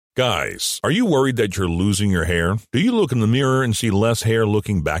Guys, are you worried that you're losing your hair? Do you look in the mirror and see less hair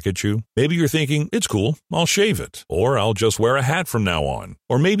looking back at you? Maybe you're thinking, it's cool, I'll shave it. Or I'll just wear a hat from now on.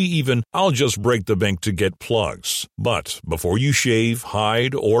 Or maybe even, I'll just break the bank to get plugs. But before you shave,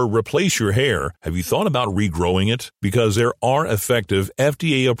 hide, or replace your hair, have you thought about regrowing it? Because there are effective,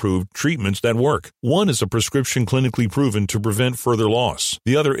 FDA-approved treatments that work. One is a prescription clinically proven to prevent further loss.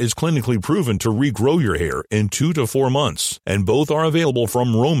 The other is clinically proven to regrow your hair in 2 to 4 months. And both are available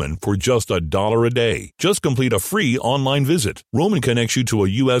from Roman for just $1 a day. Just complete a free online visit. Roman connects you to a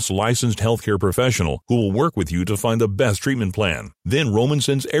U.S. licensed healthcare professional who will work with you to find the best treatment plan. Then Roman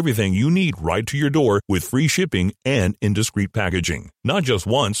sends everything you need right to your door with free shipping and in discreet packaging. Not just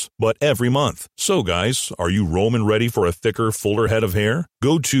once, but every month. So guys, are you Roman ready for a thicker, fuller head of hair?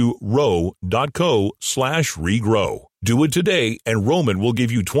 Go to ro.co/regrow. Do it today, and Roman will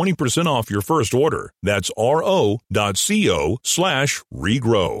give you 20% off your first order. That's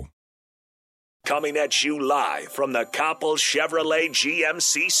ro.co/regrow. Coming at you live from the Coppel Chevrolet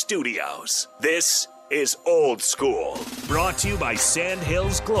GMC studios. This is Old School, brought to you by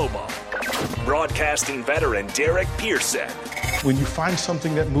Sandhills Global. Broadcasting veteran Derek Pearson. When you find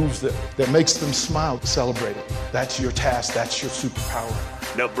something that moves them, that makes them smile, celebrate it. That's your task. That's your superpower.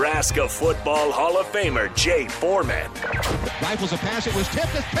 Nebraska Football Hall of Famer Jay Foreman. Rifles a pass. It was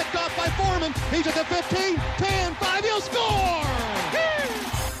tipped. It's picked off by Foreman. He's at the 15, 10, 5. He'll score!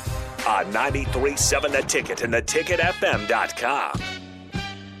 On 93.7 The Ticket and theticketfm.com.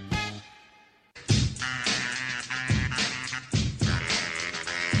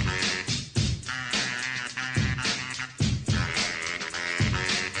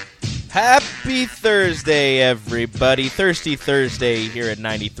 Happy Thursday, everybody. Thirsty Thursday here at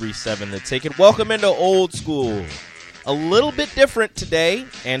 93.7 The Ticket. Welcome into Old School. A little bit different today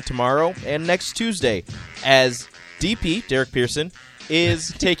and tomorrow and next Tuesday as DP, Derek Pearson,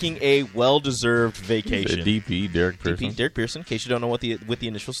 is taking a well-deserved vacation. DP, Derek Pearson. DP, Derek Pearson, in case you don't know what the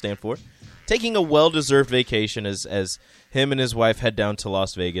initials stand for. Taking a well-deserved vacation as him and his wife head down to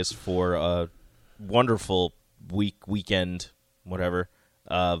Las Vegas for a wonderful weekend, whatever,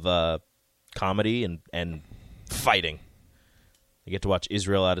 of comedy and fighting. You get to watch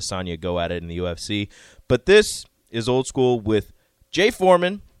Israel Adesanya go at it in the UFC. But this is Old School with Jay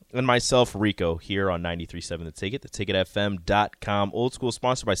Foreman and myself, Rico, here on 93.7 The Ticket, theticketfm.com. Old School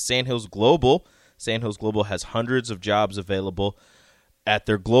sponsored by Sandhills Global. Sandhills Global has hundreds of jobs available at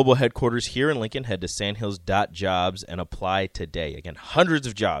their global headquarters here in Lincoln. Head to sandhills.jobs and apply today. Again, hundreds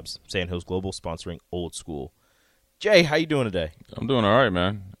of jobs. Sandhills Global sponsoring Old School. Jay, how you doing today? I'm doing all right,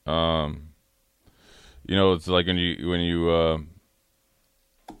 man. It's like when you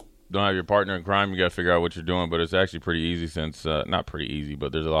don't have your partner in crime, you got to figure out what you're doing. But it's actually pretty easy since not pretty easy,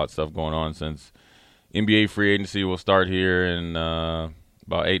 but there's a lot of stuff going on since NBA free agency will start here in about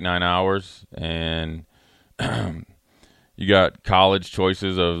 8-9 hours, and you got college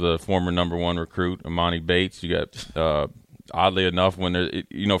choices of the former number one recruit Amani Bates. You got oddly enough, when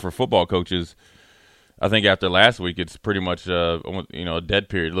for football coaches, I think after last week, it's pretty much a dead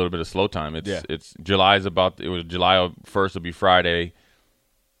period, a little bit of slow time. It's July 1st will be Friday.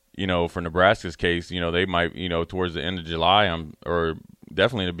 For Nebraska's case, they might, towards the end of July, or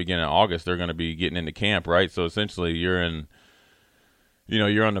definitely in the beginning of August, they're going to be getting into camp, right? So essentially, you're on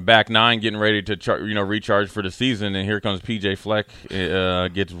the back nine, getting ready to recharge for the season, and here comes PJ Fleck,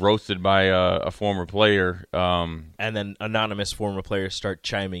 gets roasted by a former player, and then anonymous former players start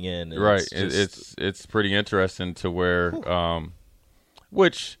chiming in. Right, it's pretty interesting to where,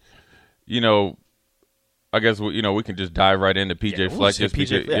 which, I guess we can just dive right into PJ Fleck.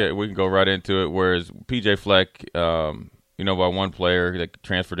 We can go right into it. Whereas PJ Fleck, by one player that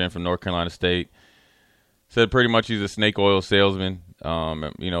transferred in from North Carolina State, said pretty much he's a snake oil salesman.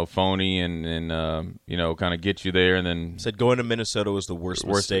 Phony and kind of get you there, and then said going to Minnesota was the worst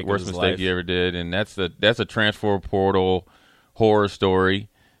mistake he ever did, and that's a transfer portal horror story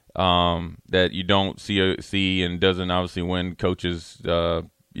that you don't see and doesn't obviously win coaches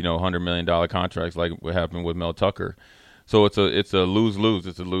 $100 million contracts like what happened with Mel Tucker. So it's a lose-lose.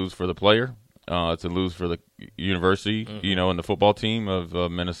 It's a lose for the player. It's a lose for the university, and the football team of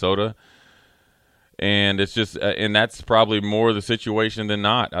Minnesota. And it's just, and that's probably more the situation than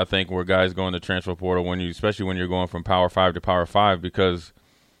not, I think, where guys go in the transfer portal especially when you're going from Power 5 to Power 5, because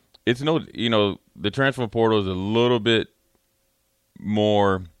it's the transfer portal is a little bit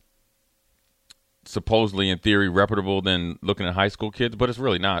more supposedly in theory reputable than looking at high school kids, but it's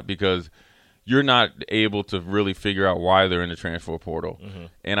really not, because you're not able to really figure out why they're in the transfer portal. Mm-hmm.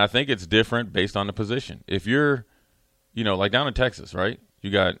 And I think it's different based on the position. If you're, like down in Texas, right, you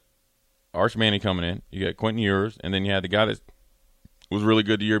got Arch Manning coming in, you got Quentin Ewers, and then you had the guy that's was really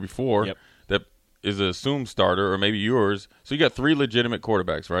good the year before. Yep. That is an assumed starter, or maybe yours. So you got 3 legitimate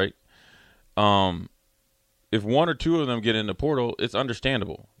quarterbacks, right? If 1 or 2 of them get in the portal, it's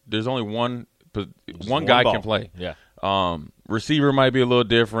understandable. There's only one guy ball. can play. Yeah. Receiver might be a little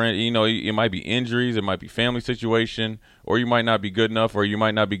different. You know, it might be injuries, it might be family situation, or you might not be good enough, or you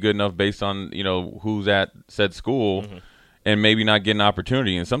might not be good enough based on, you know, who's at said school, and maybe not get an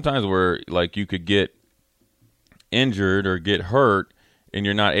opportunity. And sometimes where, like, you could get injured or get hurt and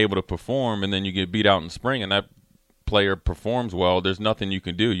you're not able to perform, and then you get beat out in spring and that player performs well, there's nothing you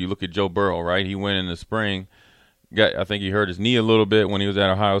can do. You look at Joe Burrow, right? He went in the spring. I think he hurt his knee a little bit when he was at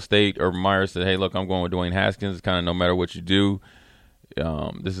Ohio State. Urban Meyer said, hey, look, I'm going with Dwayne Haskins. It's kind of no matter what you do.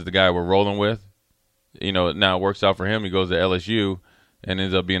 This is the guy we're rolling with. You know, now it works out for him. He goes to LSU and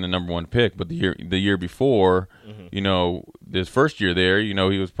ends up being the number 1 pick. But the year before, you know, this first year there, you know,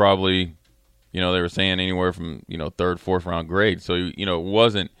 he was probably, you know, they were saying anywhere from, you know, 3rd, 4th round grade. So, you know, it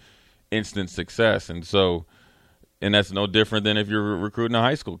wasn't instant success. And that's no different than if you're recruiting a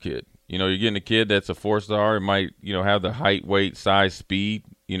high school kid. You know, you're getting a kid that's a 4-star. It might, you know, have the height, weight, size, speed,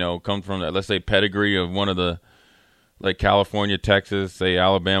 you know, come from that, let's say, pedigree of one of the, like, California, Texas, say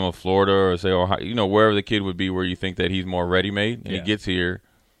Alabama, Florida, or say Ohio, you know, wherever the kid would be where you think that he's more ready-made. And he gets here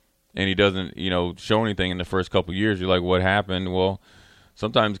and he doesn't, you know, show anything in the first couple of years. You're like, what happened? Well,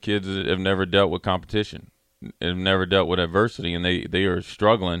 sometimes kids have never dealt with competition, have never dealt with adversity, and they are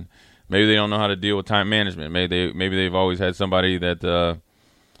struggling. Maybe they don't know how to deal with time management. Maybe they've always had somebody that,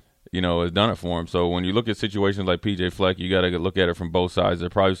 you know, has done it for them. So when you look at situations like P.J. Fleck, you got to look at it from both sides.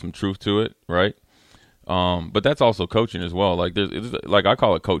 There's probably some truth to it, right? But that's also coaching as well. Like it's like I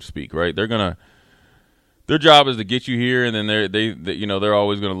call it coach speak, right? Their job is to get you here, and then they you know, they're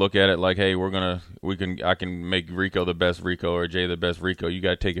always gonna look at it like, hey, I can make Rico the best Rico or Jay the best Rico. You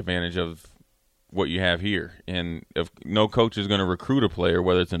got to take advantage of what you have here. And if no coach is going to recruit a player,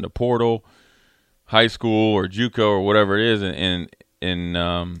 whether it's in the portal, high school, or JUCO or whatever it is,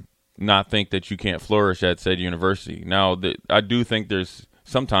 and not think that you can't flourish at said university. Now, I do think there's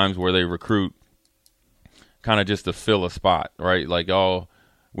sometimes where they recruit kind of just to fill a spot, right? Like, oh,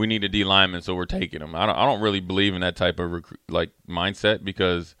 we need a D lineman, so we're taking him. I don't really believe in that type of mindset,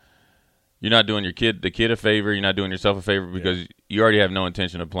 because you're not doing the kid a favor. You're not doing yourself a favor, because you already have no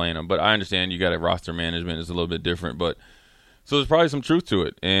intention of playing them. But I understand you got a roster management is a little bit different. But so there's probably some truth to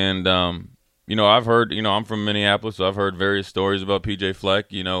it. And you know, I've heard, you know, I'm from Minneapolis, so I've heard various stories about P.J.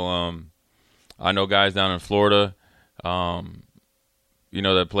 Fleck. You know, I know guys down in Florida, you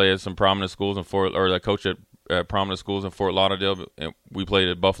know, that play at some prominent schools in that coach at prominent schools in Fort Lauderdale. And we played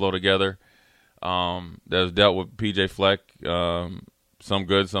at Buffalo together. That has dealt with P.J. Fleck, some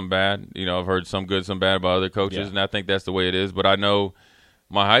good, some bad. You know, I've heard some good, some bad about other coaches, and I think that's the way it is. But I know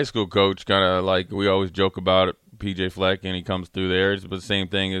my high school coach kind of, like, we always joke about it, P.J. Fleck, and he comes through there. But the same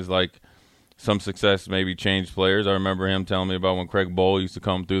thing is, like, some success maybe changed players. I remember him telling me about when Craig Bowl used to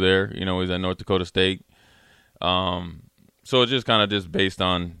come through there. You know, he's at North Dakota State. So it's just kind of just based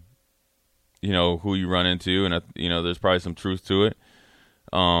on, you know, who you run into, and, you know, there's probably some truth to it.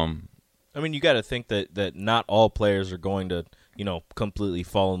 I mean, you got to think that not all players are going to, you know, completely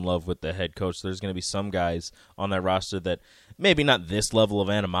fall in love with the head coach. There's going to be some guys on that roster that maybe not this level of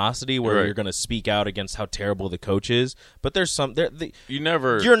animosity where you're going to speak out against how terrible the coach is, but there's some you're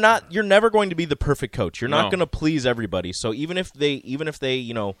never going to be the perfect coach. You're not going to please everybody. So even if they,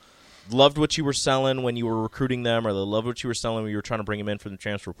 you know, loved what you were selling when you were recruiting them, or they loved what you were selling when you were trying to bring them in from the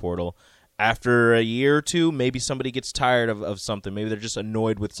transfer portal, after a year or two, maybe somebody gets tired of something. Maybe they're just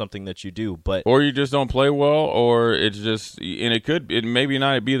annoyed with something that you do. Or you just don't play well, or it's just – and it maybe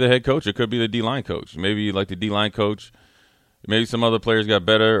not be the head coach. It could be the D-line coach. Maybe like the D-line coach, maybe some other players got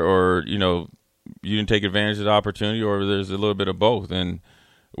better, or, you know, you didn't take advantage of the opportunity, or there's a little bit of both. And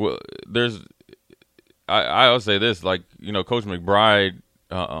I always say this, like, you know, Coach McBride,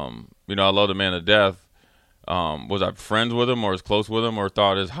 you know, I love the man to death. Was I friends with him or as close with him or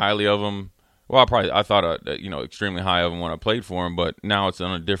thought as highly of him? Well, I thought, you know, extremely high of him when I played for him, but now it's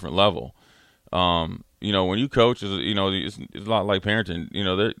on a different level. You know, when you coach, you know, it's a lot like parenting. You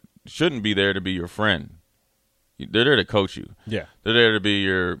know, they shouldn't be there to be your friend. They're there to coach you. Yeah. They're there to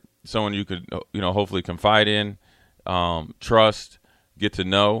be someone you could, you know, hopefully confide in, trust, get to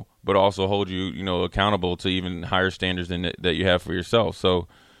know, but also hold you, you know, accountable to even higher standards than that you have for yourself. So,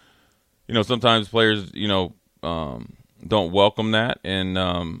 you know, sometimes players, you know, don't welcome that,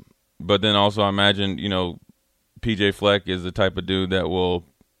 and but then also I imagine, you know, P.J. Fleck is the type of dude that will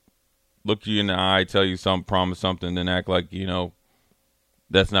look you in the eye, tell you something, promise something, then act like, you know,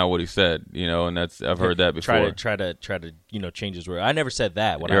 that's not what he said, you know, and I've heard that before. Try to you know, change his word. I never said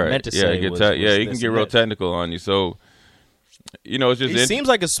that. What I meant to say was he can get real technical on you. So, It's just he seems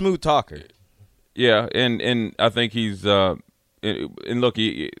like a smooth talker. Yeah, and I think he's and look,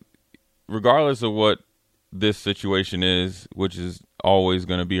 regardless of what this situation is, which is always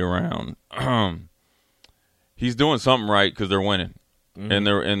going to be around, he's doing something right because they're winning,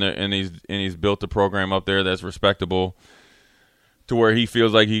 and he's built a program up there that's respectable, to where he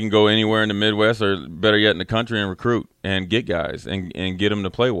feels like he can go anywhere in the Midwest, or better yet in the country, and recruit and get guys and get them to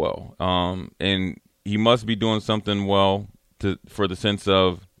play well. And he must be doing something well for the sense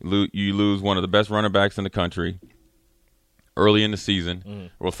of you lose one of the best running backs in the country early in the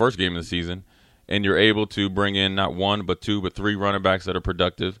season, or first game of the season, and you're able to bring in not one but two but three running backs that are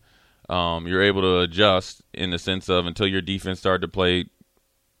productive. You're able to adjust in the sense of, until your defense started to play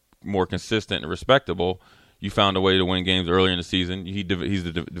more consistent and respectable, you found a way to win games earlier in the season. He's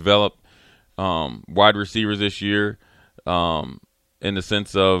developed wide receivers this year in the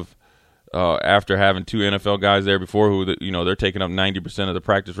sense of after having two NFL guys there before who they're taking up 90% of the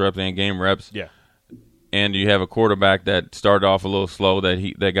practice reps and game reps. Yeah. And you have a quarterback that started off a little slow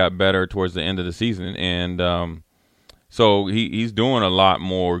that got better towards the end of the season. And so he's doing a lot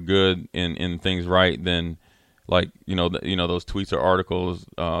more good in things right than those tweets or articles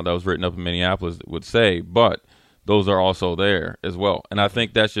that was written up in Minneapolis would say, but those are also there as well. And I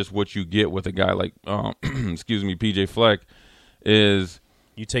think that's just what you get with a guy like, PJ Fleck, is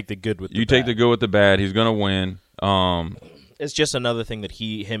you take the good with the bad. You take the good with the bad. He's going to win. It's just another thing that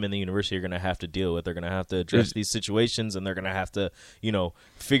him and the university are going to have to deal with. They're going to have to address these situations, and they're going to have to,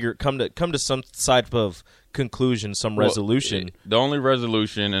 come to some type of conclusion, some resolution. The only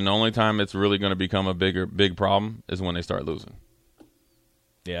resolution and the only time it's really going to become a big problem is when they start losing.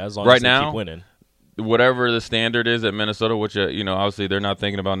 Yeah, as long as they keep winning. Whatever the standard is at Minnesota, which obviously they're not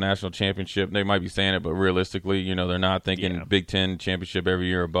thinking about national championship. They might be saying it, but realistically, they're not thinking Big Ten championship every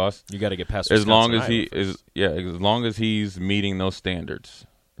year or bust. You got to get past as long as he's meeting those standards,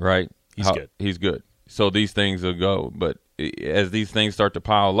 right? He's good. So these things will go, but as these things start to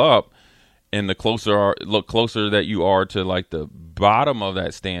pile up, and the closer that you are to like the bottom of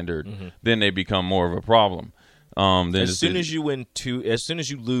that standard, then they become more of a problem. As soon as you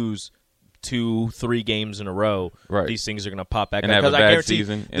lose 2-3 games in a row, right, these things are going to pop back and up. Have a bad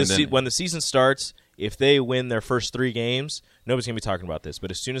season. When the season starts, if they win their first 3 games, nobody's going to be talking about this. But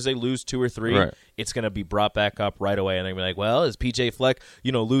as soon as they lose 2 or 3, right, it's going to be brought back up right away. And they're going to be like, well, is PJ Fleck,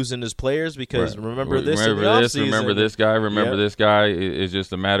 losing his players? Because remember this in the offseason. Remember this guy. Remember this guy. It's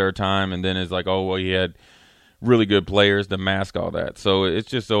just a matter of time. And then it's like, oh, well, he had really good players to mask all that. So it's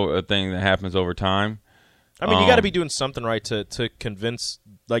just a thing that happens over time. I mean, you got to be doing something right to convince,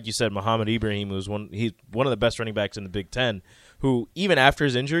 like you said, Muhammad Ibrahim, who's one of the best running backs in the Big Ten, who even after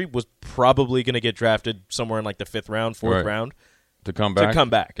his injury was probably going to get drafted somewhere in like the 5th round, 4th round to come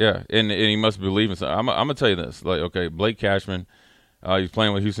back. Yeah, and he must believe in something. I'm gonna tell you this: Blake Cashman, he's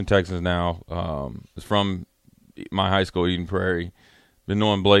playing with Houston Texans now. Is from my high school, Eden Prairie. Been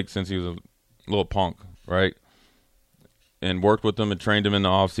knowing Blake since he was a little punk, right? And worked with him and trained him in the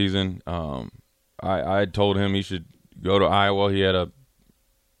off season. I told him he should go to Iowa. He had a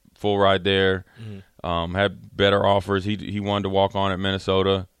full ride there, had better offers. He wanted to walk on at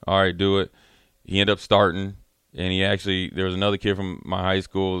Minnesota. All right, do it. He ended up starting, and there was another kid from my high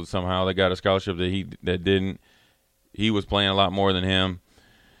school somehow that got a scholarship that didn't. He was playing a lot more than him,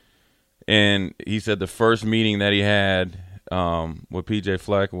 and he said the first meeting that he had with PJ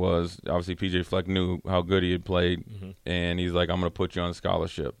Fleck was, obviously PJ Fleck knew how good he had played, and he's like, I'm going to put you on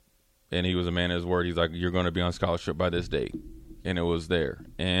scholarship. And he was a man of his word. He's like, you're going to be on scholarship by this date. And it was there.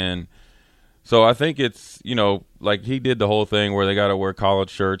 And so I think it's, like he did the whole thing where they got to wear collared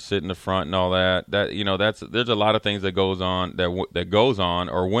shirts, sit in the front and all that. There's a lot of things that goes on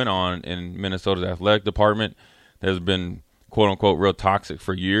or went on in Minnesota's athletic department that has been, quote unquote, real toxic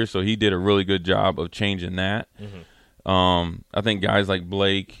for years. So he did a really good job of changing that. I think guys like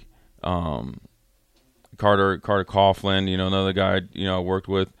Blake, Carter Coughlin, another guy, I worked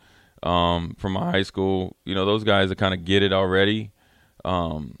with, from my high school, those guys that kind of get it already,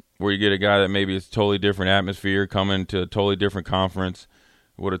 where you get a guy that maybe it's a totally different atmosphere coming to a totally different conference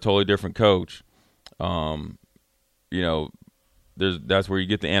with a totally different coach. That's where you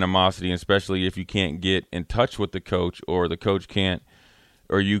get the animosity, especially if you can't get in touch with the coach or the coach can't,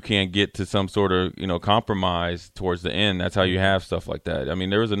 or you can't get to some sort of, compromise towards the end. That's how you have stuff like that. I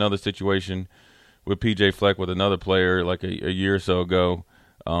mean, there was another situation with PJ Fleck with another player like a year or so ago.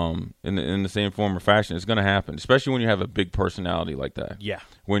 In the same form or fashion, it's going to happen, especially when you have a big personality like that. Yeah.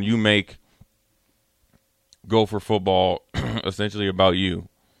 When you make Gopher football essentially about you,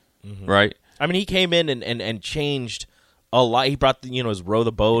 right? I mean, he came in and changed a lot. He brought his row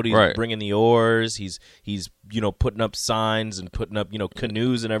the boat. He's Right. bringing the oars. He's putting up signs and putting up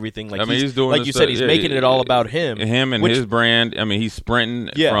canoes and everything. Like he's doing like this you stuff- said, he's making it all about him. Him and which, his brand. I mean, he's sprinting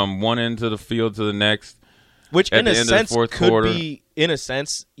from one end of the field to the next. which at in the a end of the sense fourth could quarter. be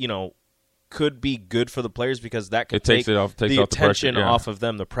could be good for the players because that could It takes take it off- takes the off the pressure, attention yeah. off of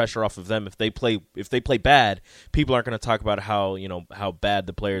them, the pressure off of them. If they play bad, people aren't going to talk about how bad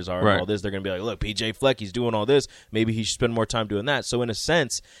the players are Right. and all this. They're going to be like, look, PJ Fleck, he's doing all this. Maybe he should spend more time doing that. So in a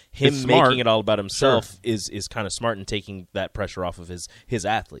sense, him It's smart. making it all about himself is kind of smart and taking that pressure off of his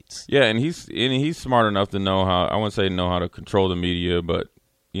athletes. Yeah, and he's smart enough to know how. I wouldn't say know how to control the media, but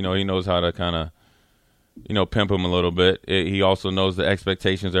he knows how to kind of pimp them a little bit. He also knows the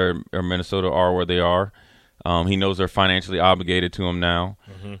expectations are Minnesota are where they are. He knows they're financially obligated to him now.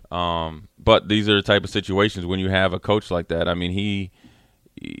 But these are the type of situations when you have a coach like that. I mean,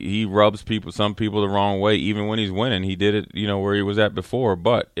 he rubs some people the wrong way, even when he's winning. He did it, where he was at before,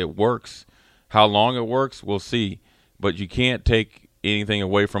 but it works. How long it works, we'll see. But you can't take anything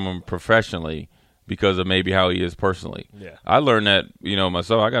away from him professionally because of maybe how he is personally. Yeah. I learned that,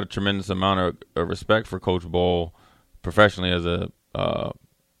 myself. I got a tremendous amount of respect for Coach Ball professionally as a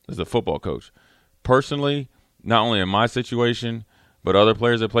football coach. Personally, not only in my situation, but other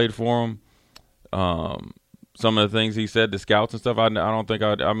players that played for him, some of the things he said to scouts and stuff, I don't think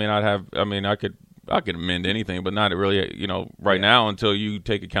I could amend anything, but not really, right now until you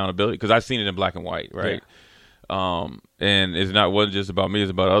take accountability, because I've seen it in black and white, right? Yeah. And wasn't just about me,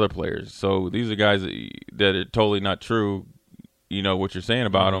 it's about other players. So these are guys that are totally not true, what you're saying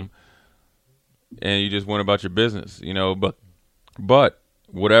about them, and you just went about your business, but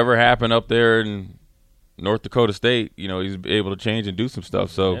whatever happened up there in North Dakota State, he's able to change and do some stuff.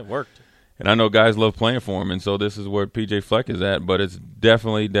 So It worked. And I know guys love playing for him, and so this is where PJ Fleck is at. But it's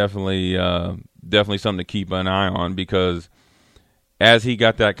definitely something to keep an eye on, because as he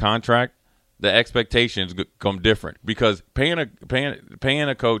got that contract, the expectations come different. Because paying a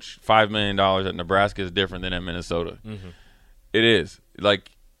coach $5 million at Nebraska is different than at Minnesota. Mm-hmm. It is.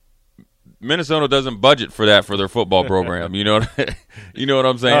 Like, Minnesota doesn't budget for that for their football program. You know what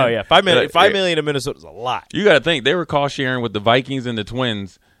I'm saying? Oh yeah, $5 million in Minnesota is a lot. You got to think they were cost sharing with the Vikings and the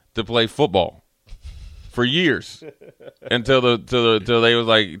Twins to play football for years until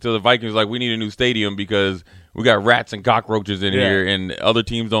the Vikings was like, we need a new stadium because we got rats and cockroaches in here, and other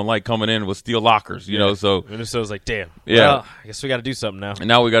teams don't like coming in with steel lockers. You know, so Minnesota's like, damn. Yeah. Well, I guess we got to do something now. And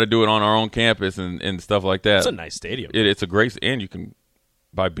now we got to do it on our own campus and stuff like that. It's a nice stadium. It's a great, and you can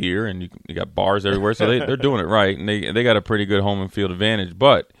buy beer, and you got bars everywhere, so they're doing it right, and they got a pretty good home and field advantage.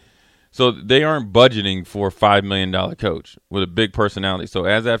 But so they aren't budgeting for a $5 million coach with a big personality. So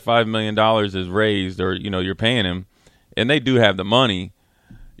as that $5 million is raised, or you're paying him, and they do have the money,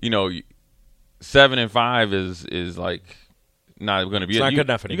 7-5 is like not going to be. It's not good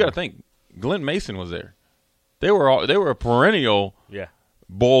enough anymore. You got to think, Glenn Mason was there. They were a perennial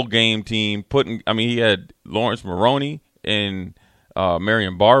bowl game team. He had Lawrence Maroney and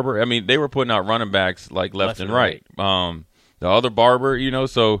Marion Barber. I mean, they were putting out running backs like left and right. The other Barber,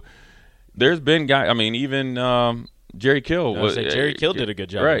 so there's been guys. I mean, even Jerry Kill. Jerry Kill did a good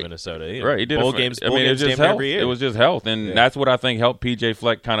job in Minnesota. Right, he did bowl games. it was just health. Every year. It was just health, and that's what I think helped PJ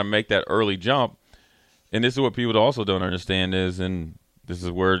Fleck kind of make that early jump. And this is what people also don't understand is, and this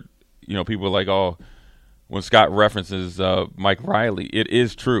is where people are like, oh, when Scott references Mike Riley, it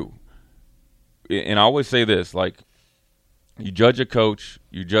is true. And I always say this, like, you judge a coach,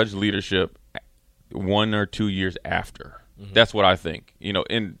 you judge leadership 1 or 2 years after. Mm-hmm. That's what I think.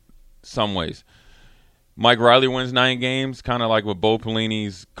 In some ways, Mike Riley wins 9 games, kind of like with Bo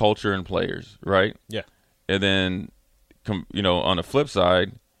Pelini's culture and players, right? Yeah. And then, on the flip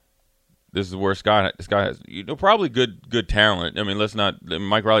side, this is where Scott has probably good talent. I mean,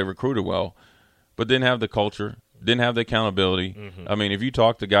 Mike Riley recruited well, but didn't have the culture. Didn't have the accountability. Mm-hmm. I mean, if you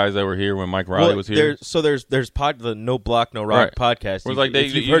talk to guys that were here when Mike Riley was here, there's the No Block No Rock podcast.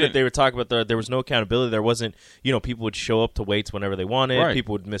 If you've heard it, they were talking about there was no accountability. There wasn't, people would show up to weights whenever they wanted. Right.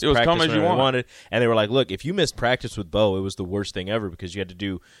 People would miss practice whenever they wanted, and they were like, "Look, if you missed practice with Bo, it was the worst thing ever because you had to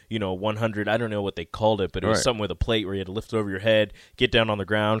do 100. I don't know what they called it, but it was something with a plate where you had to lift it over your head, get down on the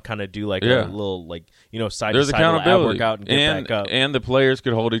ground, kind of do like a little side to side ab workout and get back up. And the players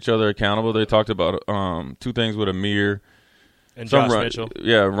could hold each other accountable. They talked about 2 things with Amir and Josh Mitchell.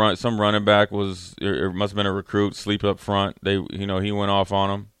 Yeah, some running back must have been a recruit, sleep up front. He went off on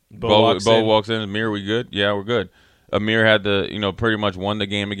him. Bo walks in. Amir, we good? Yeah, we're good. Amir had pretty much won the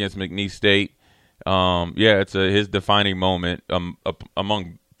game against McNeese State. It's his defining moment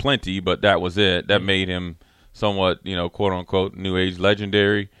among plenty, but that was it. That made him somewhat, quote unquote, new age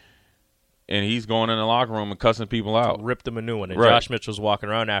legendary. and he's going in the locker room and cussing people out. Ripped them a new one. And Right. Josh Mitchell's walking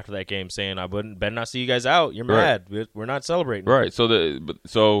around after that game saying, I better not see you guys out. You're mad. We're not celebrating. Right.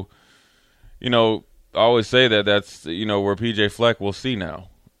 So you know, I always say that's, you know, where PJ Fleck will see now,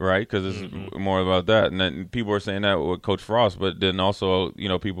 right? Because it's more about that. And then people are saying that with Coach Frost, but then also, you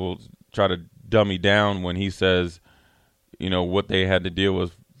know, people try to dummy down when he says, you know, what they had to deal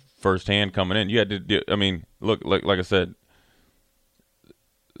with firsthand coming in. You had to deal, I mean, look, like I said,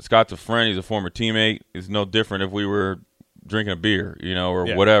 Scott's a friend. He's a former teammate. It's no different if we were drinking a beer, you know,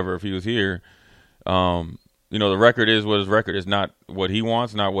 or whatever, if he was here. You know, the record is what his record is, not what he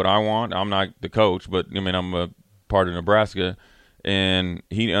wants, not what I want. I'm not the coach, but, I mean, I'm a part of Nebraska, and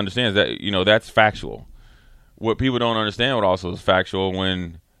he understands that, you know, that's factual. What people don't understand what also is factual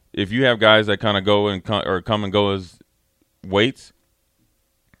when if you have guys that kind of go and come and go as weights,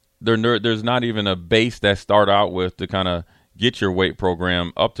 there's not even a base that start out with to kind of get your weight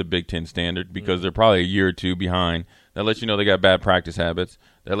program up to Big Ten standard because they're probably a year or two behind. That lets you know they got bad practice habits.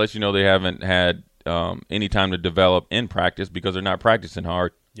 That lets you know they haven't had any time to develop in practice because they're not practicing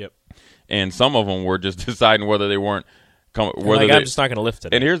hard. Yep. And some of them were just deciding whether they weren't I'm just not going to lift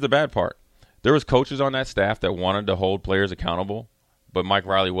today. And here's the bad part. There was coaches on that staff that wanted to hold players accountable, but Mike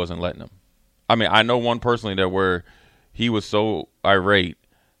Riley wasn't letting them. I mean, I know one personally that where he was so irate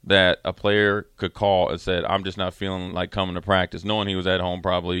that a player could call and said, I'm just not feeling like coming to practice, knowing he was at home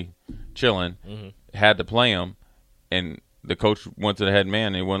probably chilling, had to play him, and the coach went to the head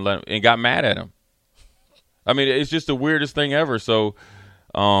man and wouldn't let him, and got mad at him. I mean, it's just the weirdest thing ever. So,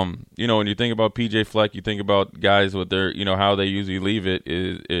 you know, when you think about PJ Fleck, you think about guys with their, you know, how they usually leave it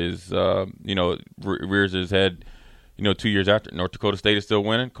is you know, rears his head, you know, 2 years after. North Dakota State is still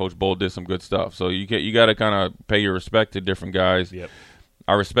winning. Coach Bowl did some good stuff. So you got to kind of pay your respect to different guys. Yep.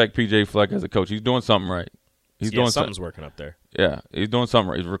 I respect PJ Fleck as a coach. He's doing something right. He's doing something's working up there. Yeah, he's doing something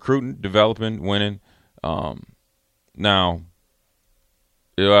right. He's recruiting, developing, winning. Now,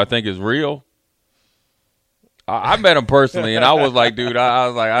 you know, I think it's real. I met him personally, and I was like, dude,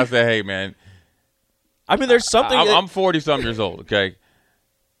 I said, hey, man. I mean, there's something. I'm 40-something years old, okay?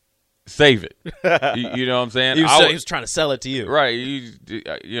 Save it. You know what I'm saying? He was trying to sell it to you. Right.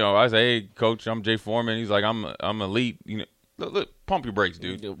 You know, I say, hey, coach, I'm Jay Foreman. He's like, I'm elite. You know, look, pump your brakes,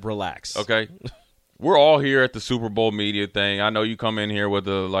 dude. Relax. Okay? We're all here at the Super Bowl media thing. I know you come in here with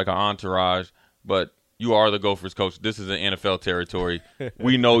an entourage, but you are the Gophers coach. This is an NFL territory.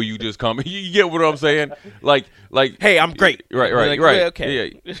 We know you just come. You get what I'm saying? Like, hey, I'm great. Right. Yeah,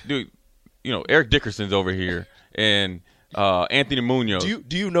 okay. Yeah, dude. You know, Eric Dickerson's over here, and Anthony Munoz.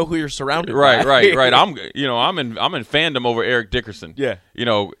 Do you know who you're surrounded by? Right. I'm in fandom over Eric Dickerson. Yeah. You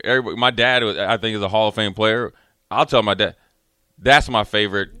know, my dad, I think, is a Hall of Fame player. I'll tell my dad, that's my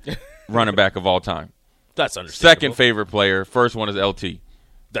favorite running back of all time. That's understandable. Second favorite player. First one is LT.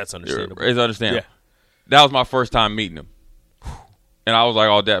 That's understandable. It's understandable. Yeah. That was my first time meeting him. And I was like,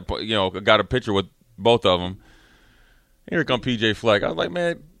 oh, Dad, you know, got a picture with both of them. Here come PJ Fleck. I was like,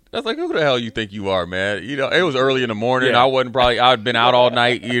 man, who the hell you think you are, man? You know, it was early in the morning. Yeah. I'd been out all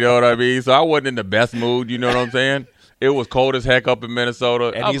night, you know what I mean? So I wasn't in the best mood, you know what I'm saying? It was cold as heck up in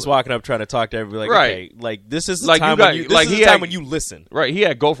Minnesota. And he's walking up trying to talk to everybody like, right. okay, like this is the like time when you listen. Right. He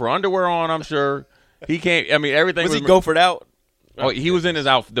had Gopher underwear on, I'm sure. He can't, I mean, everything was he gophered out? Oh, he was in his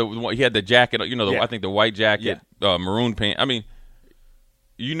outfit. He had the jacket, you know, I think the white jacket, maroon pants. I mean,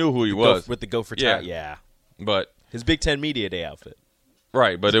 you knew who he was. With the Gopher tie. Yeah. But his Big Ten Media Day outfit.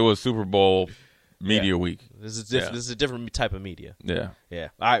 Right, but it was Super Bowl media week. This is a different type of media. Yeah. Yeah.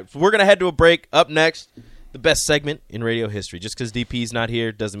 All right, so we're going to head to a break. Up next, the best segment in radio history. Just because DP's not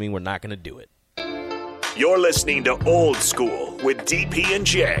here doesn't mean we're not going to do it. You're listening to Old School with DP and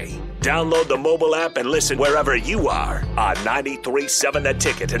J. Download the mobile app and listen wherever you are on 93.7 The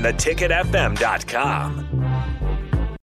Ticket and theticketfm.com.